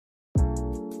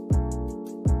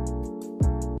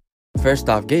First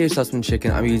off, get yourself some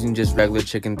chicken. I'm using just regular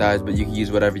chicken thighs, but you can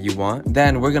use whatever you want.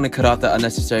 Then we're gonna cut off the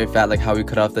unnecessary fat, like how we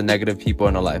cut off the negative people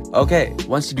in our life. Okay,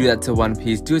 once you do that to one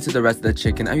piece, do it to the rest of the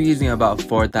chicken. I'm using about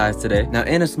 4 thighs today. Now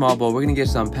in a small bowl, we're gonna get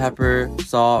some pepper,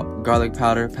 salt, garlic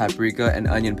powder, paprika, and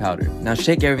onion powder. Now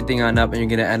shake everything on up and you're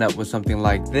gonna end up with something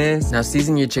like this. Now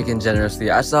season your chicken generously.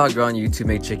 I saw a girl on YouTube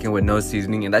make chicken with no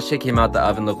seasoning and that shit came out the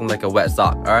oven looking like a wet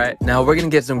sock, alright? Now we're gonna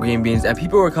get some green beans, and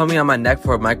people were coming on my neck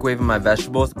for microwaving my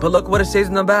vegetables, but look what it says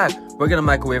in the back. We're gonna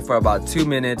microwave for about 2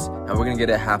 minutes and we're gonna get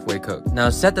it halfway cooked. Now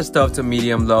set the stove to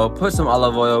medium low, put some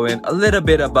olive oil in, a little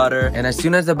bit of butter, and as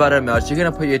soon as the butter melts, you're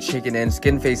gonna put your chicken in,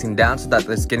 skin facing down so that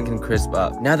the skin can crisp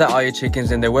up. Now that all your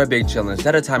chicken's in there, we're big chillin'.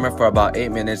 Set a timer for about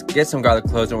 8 minutes, get some garlic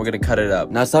cloves, and we're gonna cut it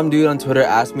up. Now some dude on Twitter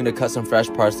asked me to cut some fresh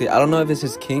parsley. I don't know if this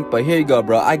is kink, but here you go,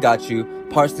 bro. I got you.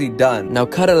 Parsley done. Now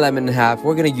cut a lemon in half.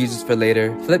 We're gonna use this for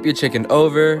later. Flip your chicken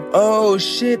over. Oh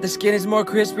shit, the skin is more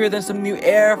crispier than some new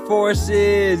Air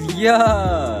Forces.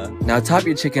 Yeah. Now top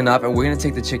your chicken up, and we're gonna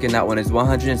take the chicken out when it's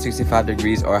 165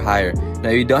 degrees or higher. Now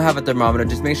if you don't have a thermometer,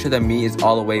 just make sure the meat is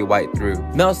all the way white through.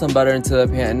 Melt some butter into the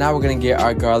pan, and now we're gonna get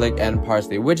our garlic and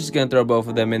parsley. We're just gonna throw both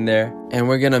of them in there, and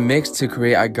we're gonna mix to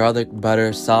create our garlic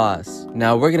butter sauce.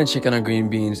 Now we're gonna check on our green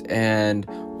beans, and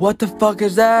what the fuck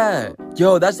is that?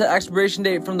 Yo, that's the expiration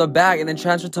date from the bag and then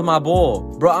transfer to my bowl.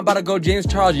 Bro, I'm about to go James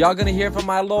Charles. Y'all gonna hear from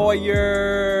my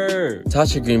lawyer.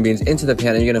 Toss your green beans into the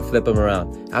pan and you're gonna flip them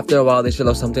around. After a while, they should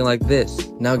look something like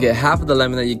this. Now get half of the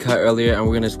lemon that you cut earlier and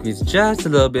we're gonna squeeze just a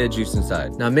little bit of juice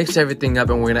inside. Now mix everything up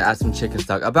and we're gonna add some chicken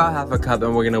stock, about half a cup,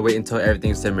 and we're gonna wait until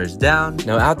everything simmers down.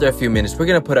 Now after a few minutes, we're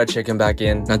gonna put our chicken back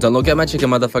in. Now don't look at my chicken,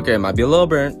 motherfucker. It might be a little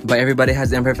burnt, but everybody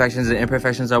has imperfections, and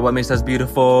imperfections are what makes us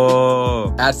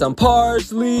beautiful. Add some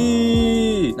parsley.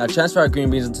 Now transfer our green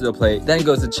beans into the plate, then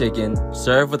goes the chicken.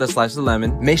 Serve with a slice of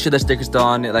lemon. Make sure the sticker's still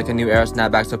on it like a new Aero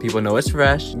snapback so people know it's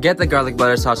fresh. Get the garlic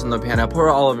butter sauce in the pan and pour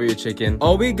it all over your chicken.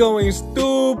 Are we going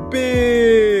stupid?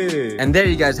 And there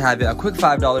you guys have it, a quick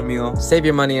 $5 meal. Save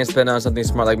your money and spend it on something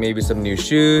smart like maybe some new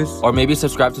shoes, or maybe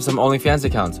subscribe to some OnlyFans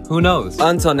accounts. Who knows?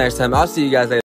 Until next time, I'll see you guys later.